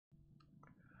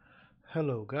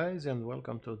Hello guys and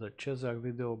welcome to the Cezar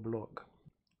video blog.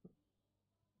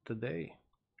 Today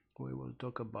we will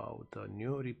talk about a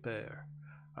new repair.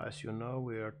 As you know,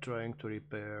 we are trying to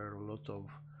repair a lot of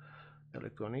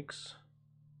electronics.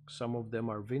 Some of them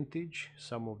are vintage,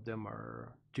 some of them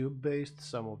are tube based,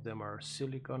 some of them are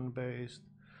silicon based,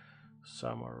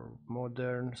 some are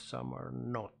modern, some are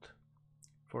not.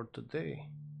 For today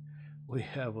we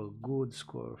have a good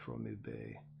score from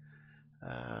eBay,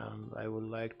 and I would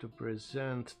like to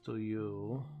present to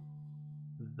you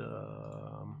the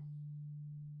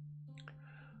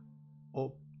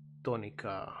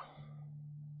Optonica.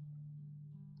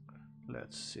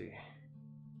 Let's see,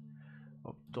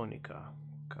 Optonica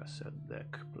cassette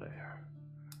deck player.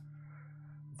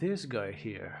 This guy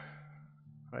here,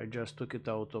 I just took it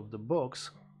out of the box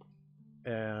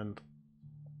and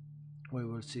we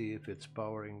will see if it's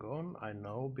powering on. I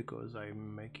know because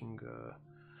I'm making a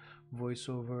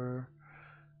voiceover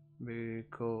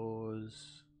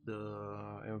because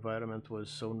the environment was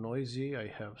so noisy. I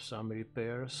have some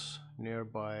repairs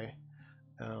nearby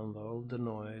and all the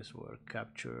noise were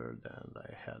captured, and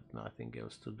I had nothing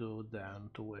else to do than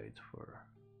to wait for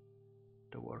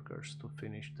the workers to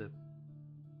finish the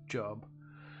job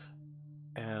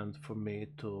and for me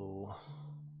to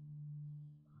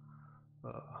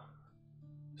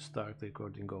start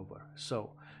recording over.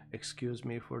 So excuse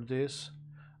me for this.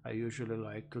 I usually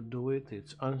like to do it.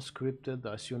 It's unscripted,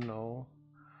 as you know.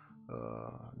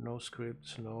 No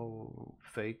scripts, no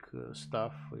fake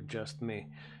stuff, just me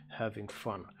having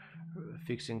fun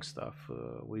fixing stuff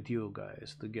with you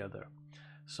guys together.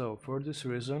 So for this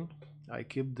reason I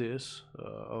keep this.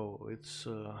 Oh, it's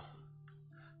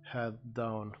head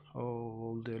down. Oh,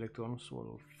 all the electrons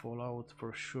will fall out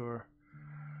for sure.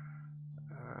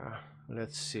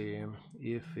 Let's see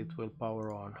if it will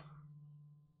power on.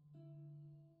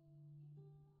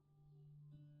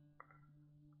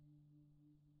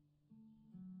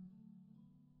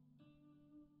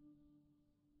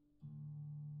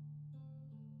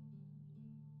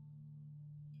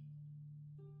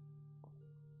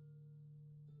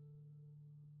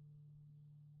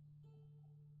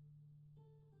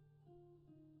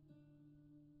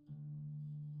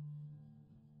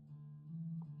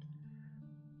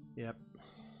 Yep,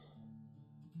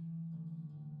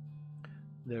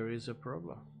 there is a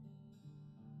problem.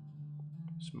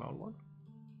 Small one,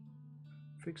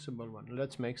 fixable one.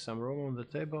 Let's make some room on the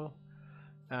table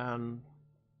and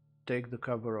take the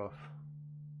cover off.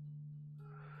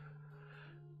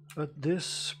 At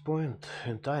this point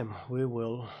in time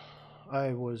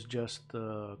I was just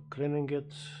cleaning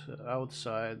it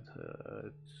outside.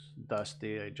 It's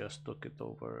dusty. I just took it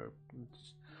over.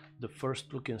 It's the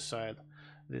first look inside.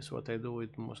 This is what I do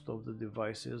with most of the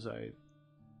devices. I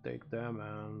take them,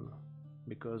 and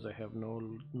because I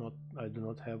do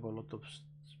not have a lot of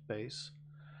space,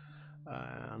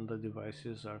 and the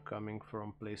devices are coming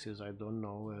from places I don't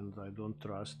know and I don't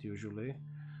trust usually,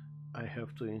 I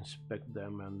have to inspect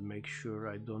them and make sure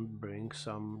I don't bring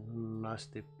some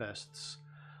nasty pests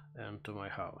into my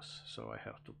house. So I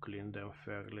have to clean them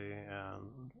fairly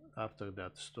and after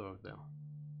that store them.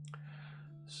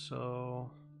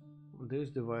 So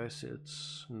this device,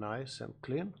 it's nice and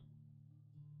clean,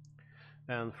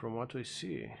 and from what we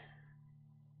see,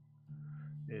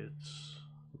 it's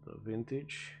the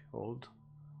vintage old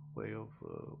way of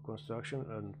construction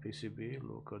and PCB.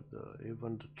 Look at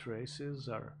even the traces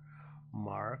are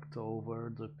marked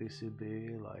over the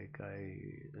PCB like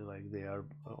they are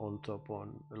on top,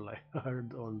 on like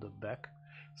hard on the back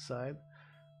side.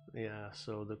 Yeah,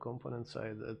 so the component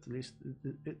side, at least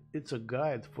it's a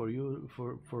guide for you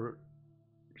for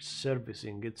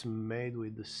servicing. It's made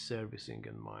with the servicing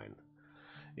in mind.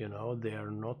 You know, they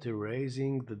are not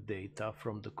erasing the data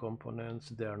from the components.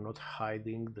 They are not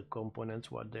hiding the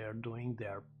components. What they are doing, they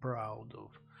are proud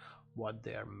of what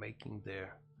they are making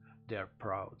there. They are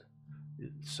proud.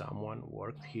 Someone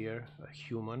worked here, a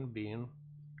human being,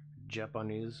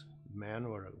 Japanese man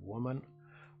or a woman,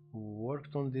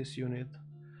 worked on this unit,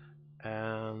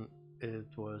 and it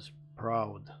was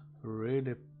proud,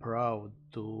 really proud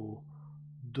to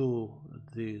do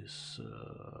this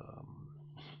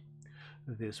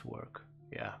this work.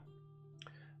 Yeah,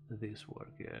 this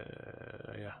work.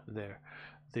 Yeah, there,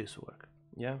 this work.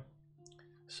 Yeah,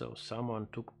 so someone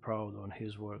took proud on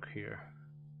his work here.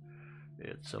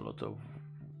 It's a lot of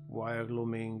wire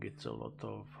looming, it's a lot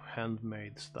of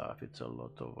handmade stuff, it's a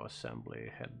lot of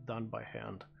assembly done by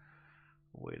hand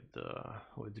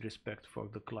with respect for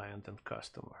the client and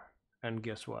customer. And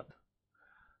guess what?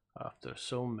 After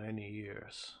so many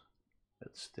years,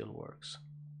 it still works.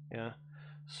 Yeah,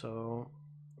 so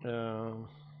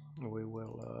we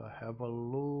will have a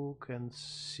look and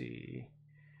see.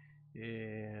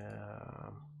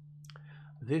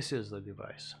 This is the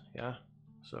device, yeah.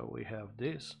 So we have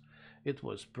this. It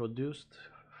was produced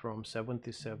from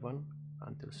 77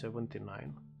 until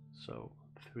 79, so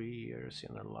 3 years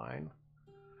in a line.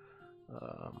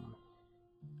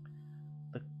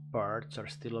 The parts are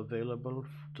still available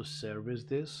to service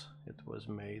this. It was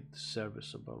made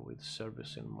serviceable with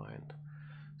service in mind.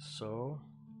 So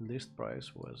list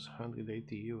price was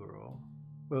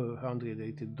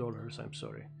 $180, I'm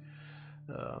sorry.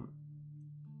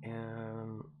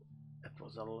 And it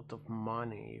was a lot of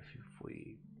money. If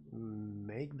we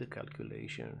make the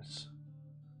calculations,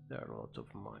 there are a lot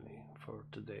of money for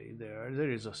today. There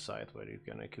is a site where you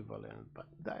can equivalent, but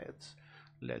that's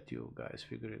let you guys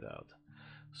figure it out.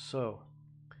 So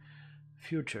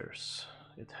features,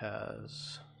 it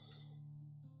has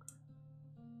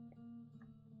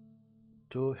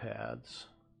 2 heads,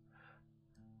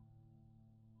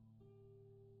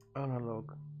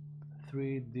 analog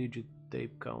 3-digit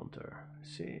tape counter.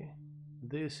 See,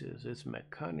 this is its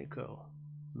mechanical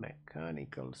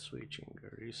switching,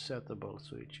 resettable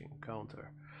switching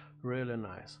counter, really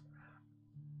nice.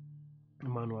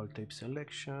 Manual tape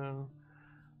selection.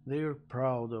 They're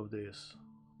proud of this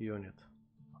unit.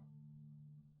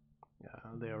 Yeah,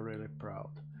 they are really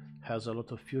proud. Has a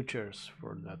lot of features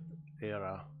for that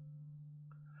era.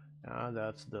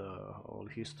 That's the whole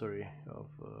history of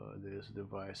this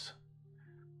device.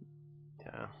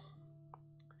 Yeah,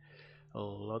 a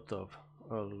lot of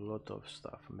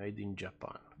stuff made in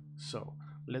Japan. So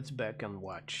let's back and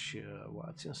watch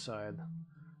what's inside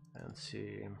and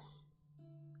see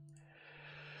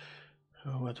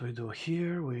what we do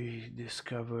here. We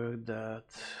discovered that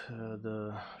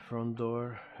the front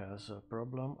door has a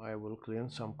problem. I will clean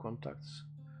some contacts.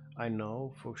 I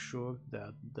know for sure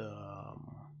that the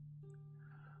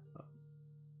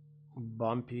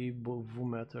bumpy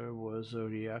VU-meter was a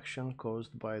reaction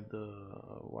caused by the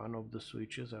one of the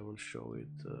switches. I will show it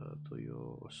to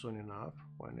you soon enough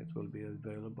when it will be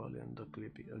available in the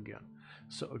clip again.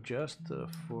 So just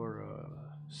for a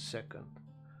second,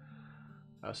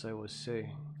 as I was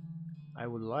saying, I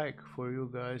would like for you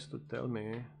guys to tell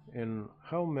me in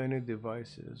how many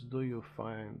devices do you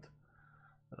find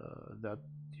that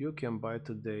you can buy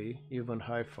today, even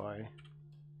hi-fi.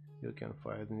 You can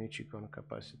find Nichicon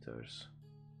capacitors.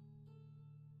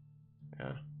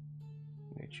 Yeah,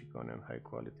 Nichicon and high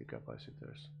quality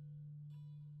capacitors.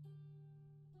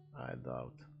 I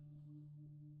doubt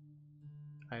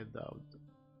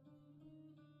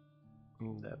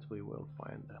that we will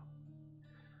find them.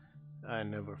 I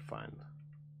never find,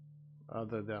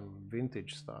 other than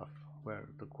vintage stuff where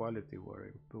the quality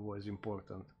was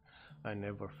important. I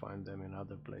never find them in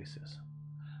other places.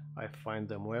 I find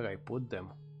them where I put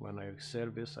them. When I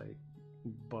service, I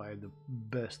buy the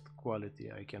best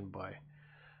quality I can buy.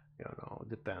 You know,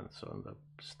 depends on the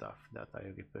stuff that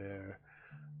I repair.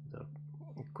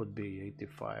 It could be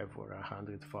 85 or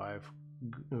 105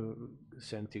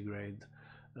 centigrade.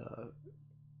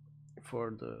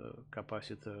 For the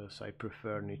capacitors, I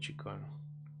prefer Nichicon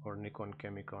or Nikon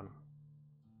Chemicon.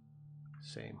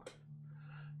 Same,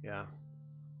 yeah,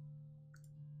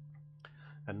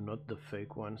 and not the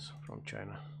fake ones from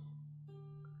China.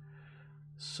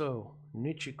 So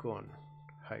Nichicon,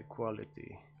 high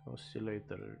quality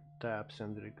oscillator, taps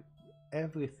and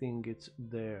everything is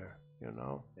there, you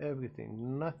know,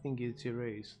 everything, nothing is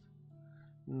erased,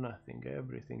 nothing,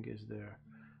 everything is there.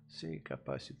 See,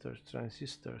 capacitors,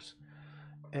 transistors,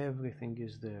 everything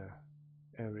is there,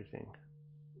 everything.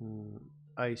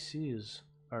 ICs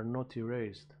are not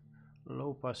erased,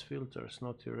 low pass filters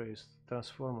not erased,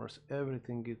 transformers,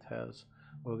 everything, it has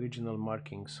original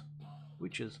markings,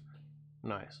 which is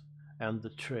nice. And the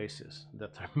traces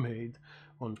that are made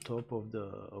on top of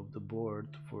the board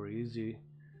for easy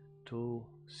to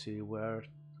see where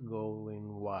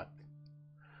going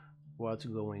what's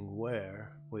going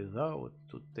where, without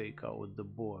to take out the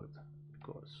board,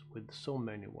 because with so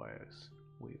many wires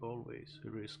we always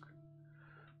risk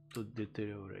to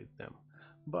deteriorate them.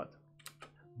 But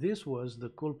this was the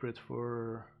culprit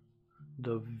for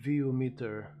the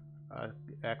VU-meter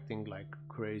acting like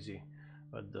crazy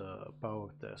at the power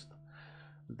test.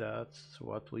 That's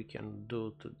what we can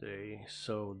do today.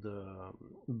 So the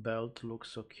belt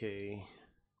looks okay,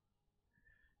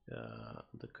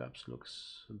 the caps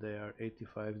looks, they are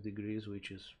 85 degrees,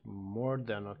 which is more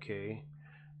than okay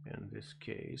in this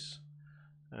case,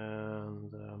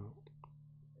 and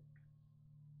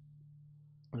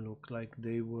look like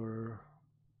they were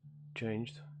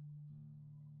changed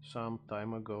some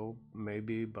time ago,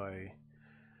 maybe by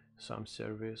some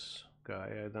service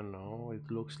guy, I don't know, it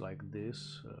looks like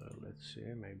this. Let's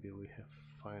see, maybe we have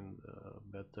find a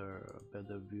better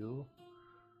view,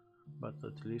 but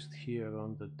at least here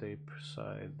on the tape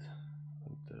side,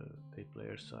 the tape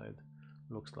layer side,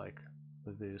 looks like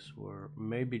this, were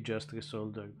maybe just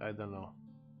resoldered, I don't know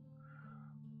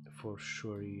for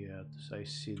sure yet. I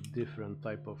see different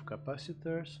type of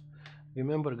capacitors.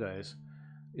 Remember guys,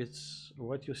 it's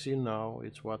what you see now,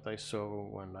 it's what I saw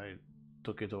when I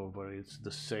took it over. It's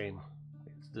the same,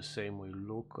 we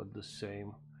look at the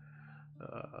same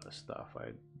stuff.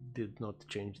 I did not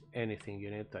change anything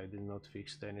in it, I did not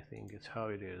fix anything, it's how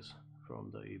it is from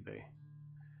the eBay.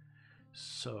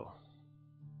 So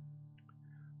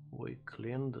we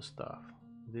clean the stuff.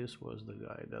 This was the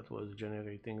guy that was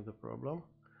generating the problem.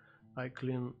 I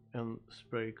clean and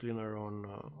spray cleaner on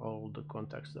all the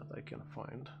contacts that I can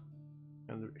find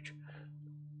and reach.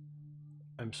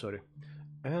 I'm sorry.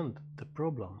 And the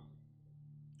problem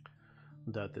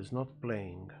that is not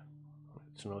playing,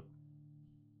 it's not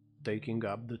taking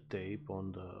up the tape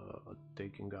on the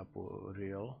taking up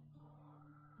reel,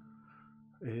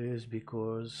 is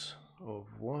because of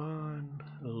one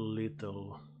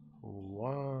little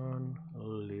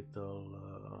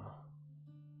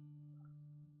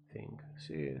thing.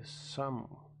 See, some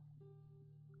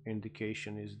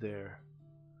indication is there,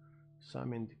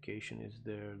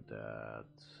 that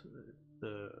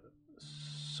the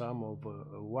some of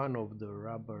one of the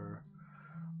rubber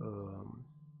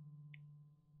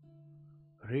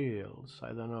reels,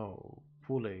 I don't know,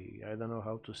 pulley, I don't know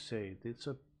how to say it, it's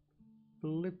a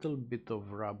little bit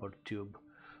of rubber tube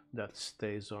that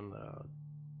stays on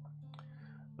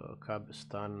the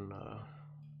cabstan,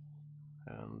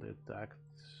 and it acts,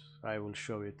 I will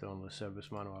show it on the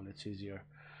service manual, it's easier,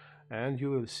 and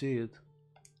you will see it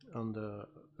on the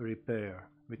repair,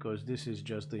 because this is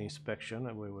just the inspection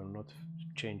and we will not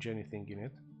change anything in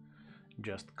it,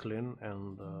 just clean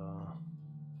and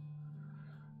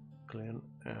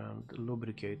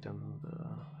lubricate and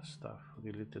stuff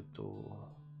related to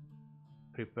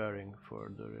preparing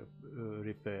for the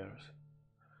repairs.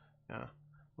 Yeah,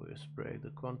 we spray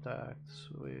the contacts,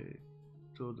 we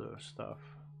do the stuff.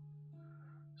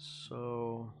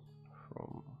 So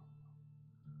from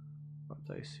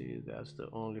what I see, that's the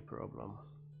only problem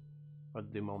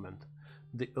at the moment,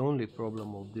 the only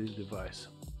problem of this device.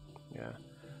 Yeah,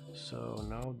 so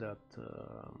now that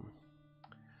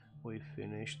we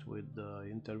finished with the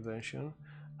intervention,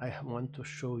 I want to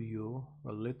show you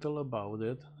a little about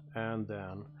it, and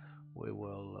then we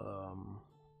will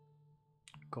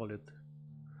call it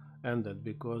ended,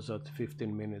 because at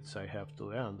 15 minutes I have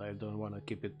to end. I don't want to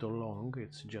keep it too long.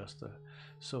 It's just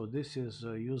so this is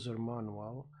a user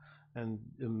manual, and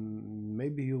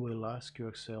maybe you will ask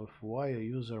yourself, why a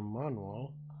user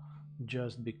manual?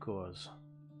 Just because.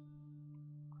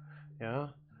 Yeah,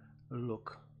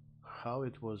 look how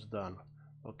it was done.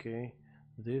 Okay,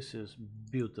 this is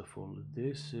beautiful,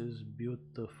 this is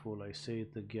beautiful, I say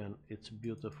it again, it's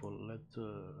beautiful. Let's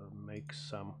make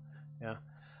some. Yeah,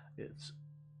 it's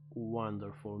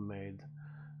wonderful made,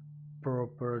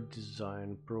 proper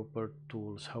design, proper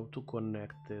tools, how to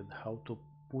connect it, how to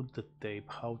put the tape,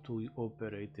 how to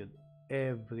operate it,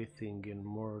 everything in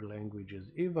more languages,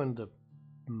 even the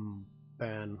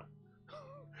pen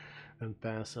and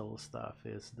pencil stuff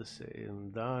is the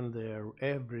same, done there,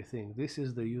 everything. This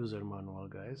is the user manual,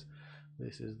 guys,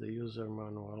 this is the user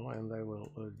manual, and I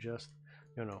will just,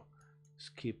 you know,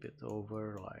 skip it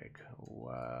over, like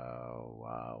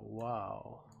wow,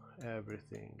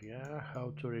 everything. Yeah,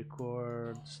 how to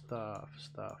record stuff.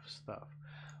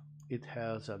 It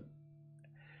has an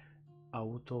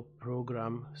auto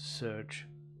program search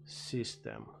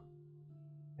system.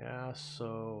 Yeah,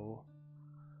 so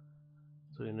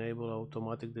to enable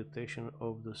automatic detection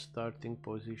of the starting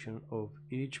position of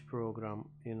each program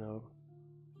in a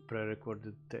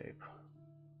pre-recorded tape.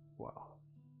 Wow,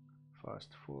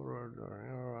 fast forward,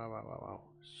 wow,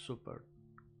 super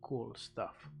cool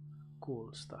stuff,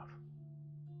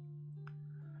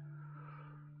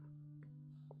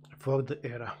 for the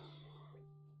era.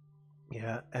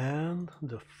 Yeah, and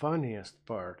the funniest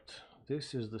part,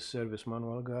 this is the service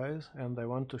manual, guys, and I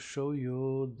want to show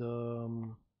you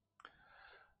the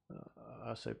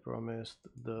as I promised,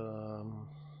 the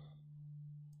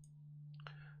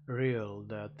reel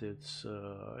that it's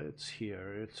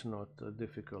here, it's not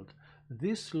difficult.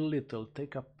 This little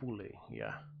take a pulley,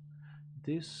 yeah,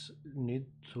 this need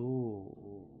to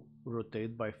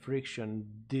rotate by friction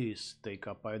this take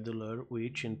up idler,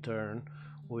 which in turn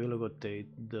will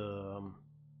rotate the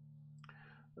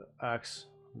axe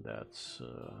that's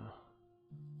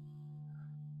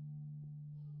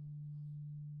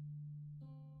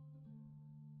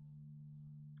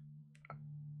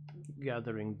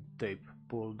gathering tape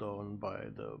pulled on by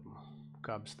the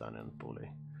capstan and pulley.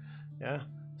 Yeah,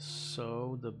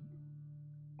 so the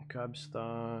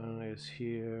capstan is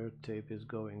here, tape is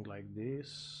going like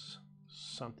this,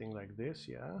 something like this,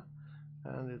 yeah,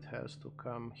 and it has to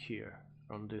come here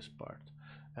on this part.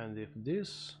 And if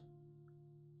this,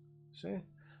 see,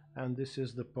 and this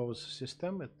is the pose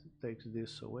system, it takes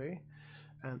this away,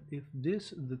 and if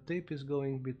this, the tape is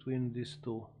going between these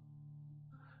two,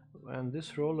 and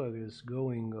this roller is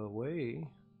going away,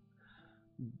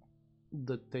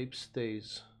 the tape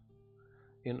stays.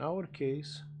 In our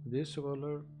case, this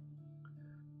roller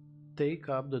take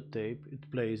up the tape,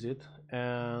 it plays it,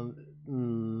 and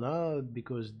now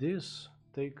because this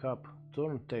take up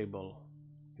turntable,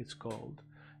 it's called,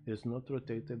 is not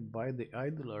rotated by the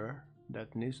idler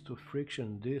that needs to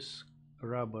friction this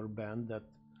rubber band that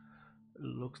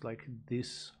looks like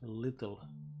this little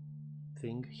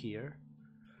thing here,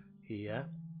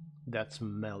 that's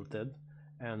melted,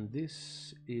 and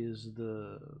this is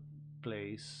the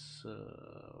place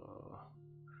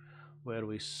where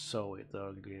we saw it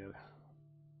earlier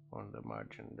on the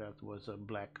margin. That was a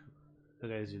black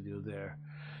residue there.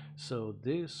 So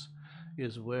this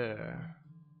is where,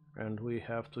 and we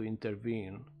have to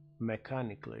intervene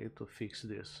mechanically to fix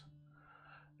this.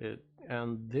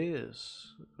 And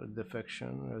this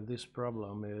defection, this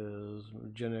problem is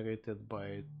generated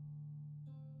by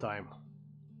time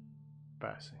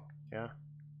passing, yeah,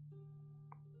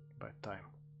 by time.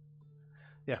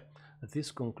 Yeah,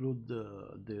 this concludes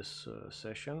this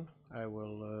session. I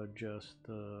will just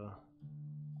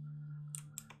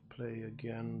play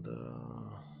again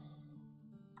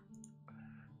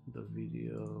the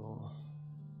video.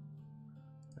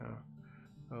 Yeah.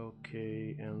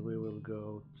 Okay, and we will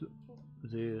go to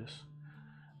this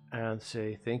and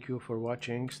say thank you for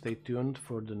watching. Stay tuned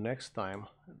for the next time.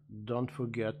 Don't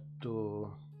forget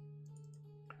to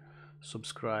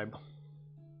subscribe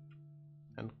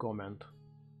and comment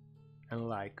and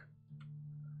like,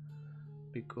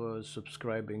 because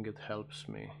subscribing, it helps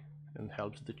me and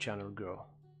helps the channel grow,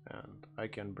 and I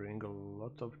can bring a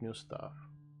lot of new stuff.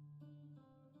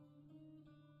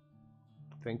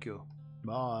 Thank you.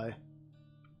 Bye.